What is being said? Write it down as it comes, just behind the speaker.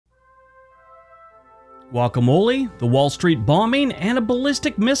Guacamole, the Wall Street bombing, and a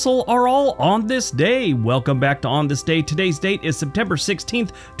ballistic missile are all on this day. Welcome back to On This Day. Today's date is September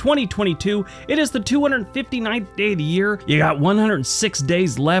 16th, 2022. It is the 259th day of the year. You got 106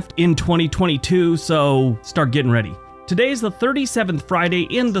 days left in 2022, so start getting ready. Today's the 37th Friday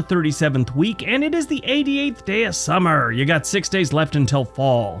in the 37th week, and it is the 88th day of summer. You got 6 days left until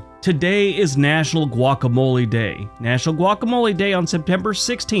fall. Today is National Guacamole Day. National Guacamole Day on September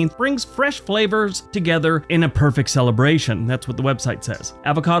 16th brings fresh flavors together in a perfect celebration. That's what the website says.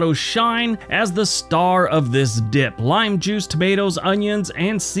 Avocados shine as the star of this dip. Lime juice, tomatoes, onions,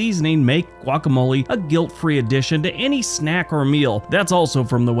 and seasoning make guacamole a guilt-free addition to any snack or meal. That's also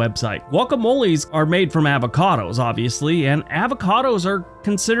from the website. Guacamoles are made from avocados, obviously, and avocados are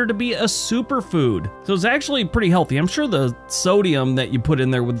considered to be a superfood. So it's actually pretty healthy. I'm sure the sodium that you put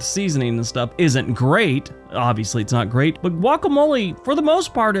in there with the seasoning and stuff isn't great. Obviously it's not great, but guacamole for the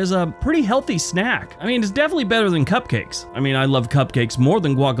most part is a pretty healthy snack. I mean, it's definitely better than cupcakes. I mean, I love cupcakes more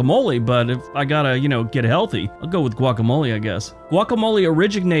than guacamole, but if I gotta, get healthy, I'll go with guacamole, I guess. Guacamole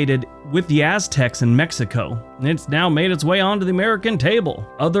originated with the Aztecs in Mexico, and it's now made its way onto the American table.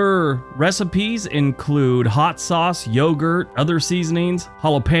 Other recipes include hot sauce, yogurt, other seasonings,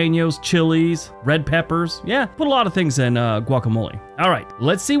 jalapenos, chilies, red peppers. Yeah, put a lot of things in guacamole. All right,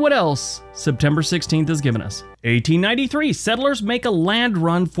 let's see what else September 16th has given us. 1893, settlers make a land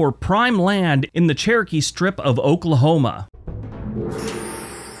run for prime land in the Cherokee Strip of Oklahoma.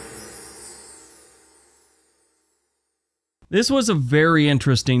 This was a very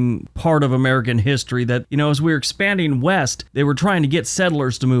interesting part of American history that, as we were expanding west, they were trying to get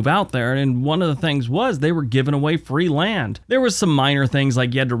settlers to move out there, and one of the things was they were giving away free land. There was some minor things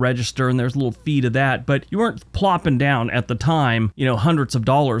like you had to register and there's a little fee to that, but you weren't plopping down at the time, hundreds of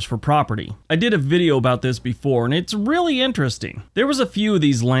dollars for property. I did a video about this before, and it's really interesting. There was a few of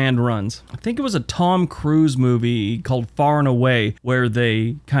these land runs. I think it was a Tom Cruise movie called Far and Away, where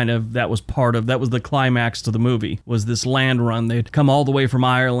they that was the climax to the movie, was this land run. They'd come all the way from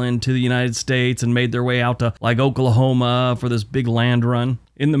Ireland to the United States and made their way out to like Oklahoma for this big land run.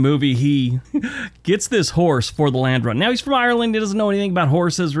 In the movie, he gets this horse for the land run. Now, he's from Ireland. He doesn't know anything about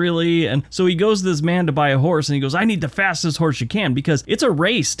horses, really. And so he goes to this man to buy a horse, and he goes, I need the fastest horse you can, because it's a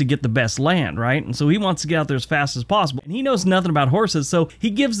race to get the best land, right? And so he wants to get out there as fast as possible. And he knows nothing about horses, so he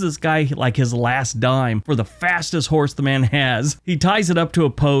gives this guy like his last dime for the fastest horse the man has. He ties it up to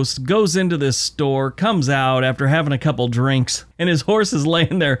a post, goes into this store, comes out after having a couple drinks, and his horse is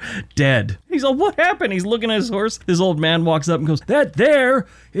laying there dead. He's like, what happened? He's looking at his horse. This old man walks up and goes, that there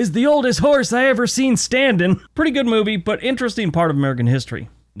is the oldest horse I ever seen standing. Pretty good movie, but interesting part of American history.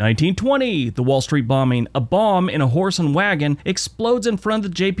 1920, the Wall Street bombing. A bomb in a horse and wagon explodes in front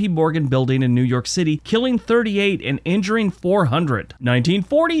of the J.P. Morgan building in New York City, killing 38 and injuring 400.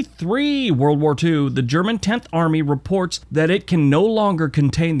 1943, World War II, the German 10th Army reports that it can no longer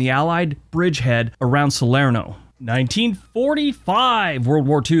contain the Allied bridgehead around Salerno. 1945, World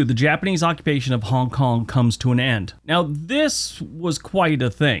War II, the Japanese occupation of Hong Kong comes to an end. Now, this was quite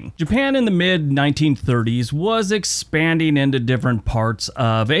a thing. Japan in the mid-1930s was expanding into different parts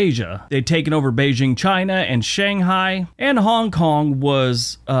of Asia. They'd taken over Beijing, China, and Shanghai, and Hong Kong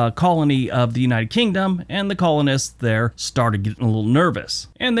was a colony of the United Kingdom, and the colonists there started getting a little nervous,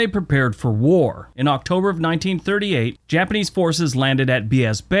 and they prepared for war. In October of 1938, Japanese forces landed at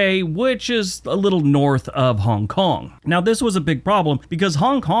Bias Bay, which is a little north of Hong Kong. Now, this was a big problem because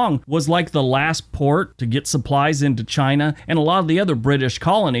Hong Kong was like the last port to get supplies into China and a lot of the other British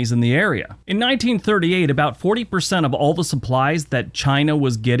colonies in the area. In 1938, about 40% of all the supplies that China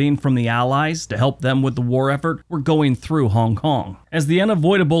was getting from the Allies to help them with the war effort were going through Hong Kong. As the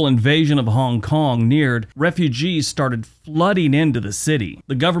unavoidable invasion of Hong Kong neared, refugees started flooding into the city.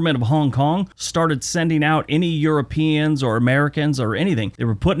 The government of Hong Kong started sending out any Europeans or Americans or anything. They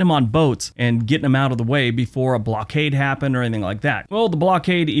were putting them on boats and getting them out of the way before a blockade happened or anything like that. Well, the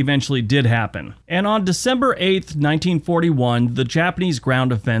blockade eventually did happen. And on December 8th, 1941, the Japanese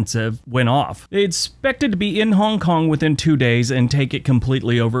ground offensive went off. They expected to be in Hong Kong within 2 days and take it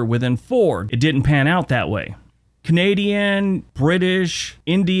completely over within 4. It didn't pan out that way. Canadian, British,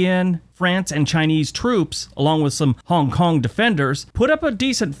 Indian, France, and Chinese troops, along with some Hong Kong defenders, put up a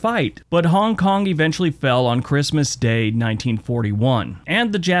decent fight, but Hong Kong eventually fell on Christmas Day, 1941,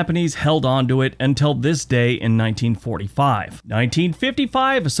 and the Japanese held on to it until this day in 1945.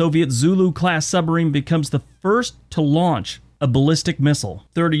 1955, a Soviet Zulu-class submarine becomes the first to launch a ballistic missile.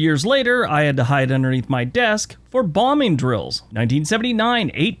 30 years later, I had to hide underneath my desk for bombing drills. 1979,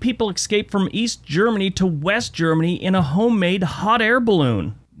 8 people escaped from East Germany to West Germany in a homemade hot air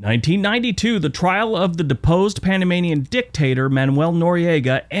balloon. 1992, the trial of the deposed Panamanian dictator Manuel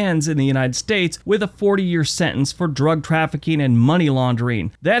Noriega ends in the United States with a 40-year sentence for drug trafficking and money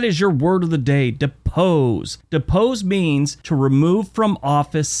laundering. That is your word of the day, depose. Depose means to remove from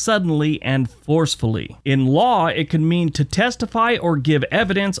office suddenly and forcefully. In law, it can mean to testify or give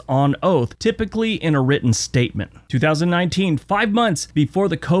evidence on oath, typically in a written statement. 2019, 5 months before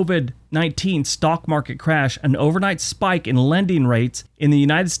the COVID-19 stock market crash, an overnight spike in lending rates in the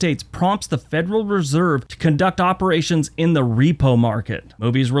United States prompts the Federal Reserve to conduct operations in the repo market.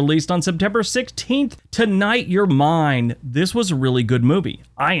 Movie is released on September 16th. Tonight You're Mine. This was a really good movie.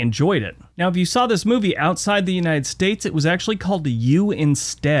 I enjoyed it. Now, if you saw this movie outside the United States, it was actually called You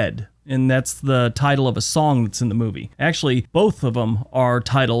Instead. And that's the title of a song that's in the movie. Actually, both of them are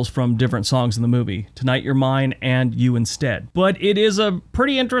titles from different songs in the movie. Tonight You're Mine and You Instead. But it is a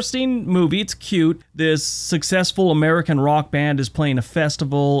pretty interesting movie. It's cute. This successful American rock band is playing a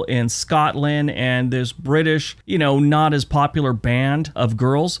festival in Scotland, and this British, not as popular band of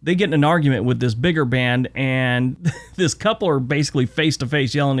girls, they get in an argument with this bigger band, and this couple are basically face to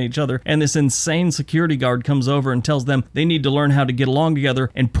face yelling at each other, and this insane security guard comes over and tells them they need to learn how to get along together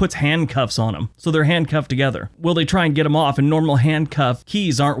and puts handcuffs on them. So they're handcuffed together. Well, they try and get them off, and normal handcuff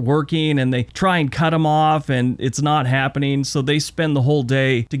keys aren't working, and they try and cut them off, and it's not happening. So they spend the whole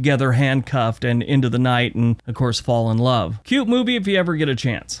day together handcuffed and into the night, and of course fall in love. Cute movie if you ever get a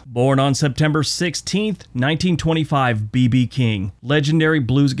chance. Born on September 16th, 1925, B.B. King. Legendary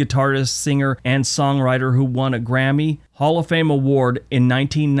blues guitarist, singer, and songwriter who won a Grammy Hall of Fame award in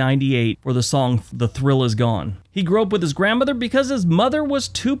 1998 for the song The Thrill Is Gone. He grew up with his grandmother because his mother was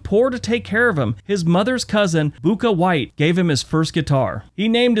too poor to take care of him. His mother's cousin, Buka White, gave him his first guitar. He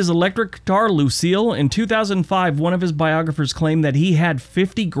named his electric guitar Lucille. In 2005, one of his biographers claimed that he had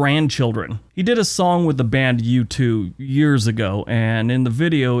 50 grandchildren. He did a song with the band U2 years ago, and in the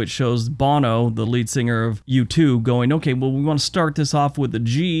video it shows Bono, the lead singer of U2, going, okay, well, we want to start this off with a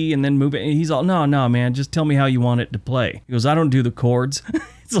G and then move it. And he's all, no, man, just tell me how you want it to play. He goes, I don't do the chords.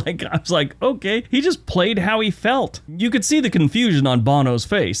 I was like, okay. He just played how he felt. You could see the confusion on Bono's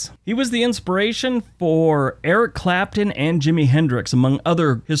face. He was the inspiration for Eric Clapton and Jimi Hendrix, among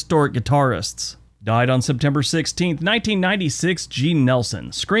other historic guitarists. Died on September 16th, 1996, Gene Nelson.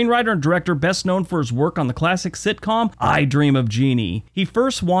 Screenwriter and director best known for his work on the classic sitcom I Dream of Jeannie. He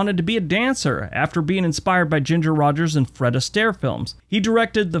first wanted to be a dancer after being inspired by Ginger Rogers and Fred Astaire films. He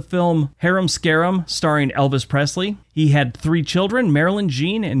directed the film Harem Scarum, starring Elvis Presley. He had 3 children, Marilyn,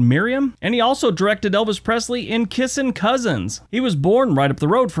 Jean, and Miriam. And he also directed Elvis Presley in Kissin' Cousins. He was born right up the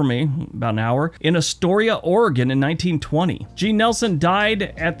road from me, about an hour, in Astoria, Oregon in 1920. Gene Nelson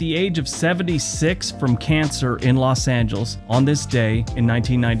died at the age of 76 from cancer in Los Angeles on this day in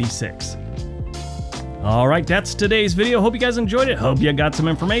 1996. All right, that's today's video. Hope you guys enjoyed it. Hope you got some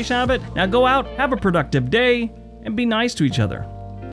information out of it. Now go out, have a productive day, and be nice to each other.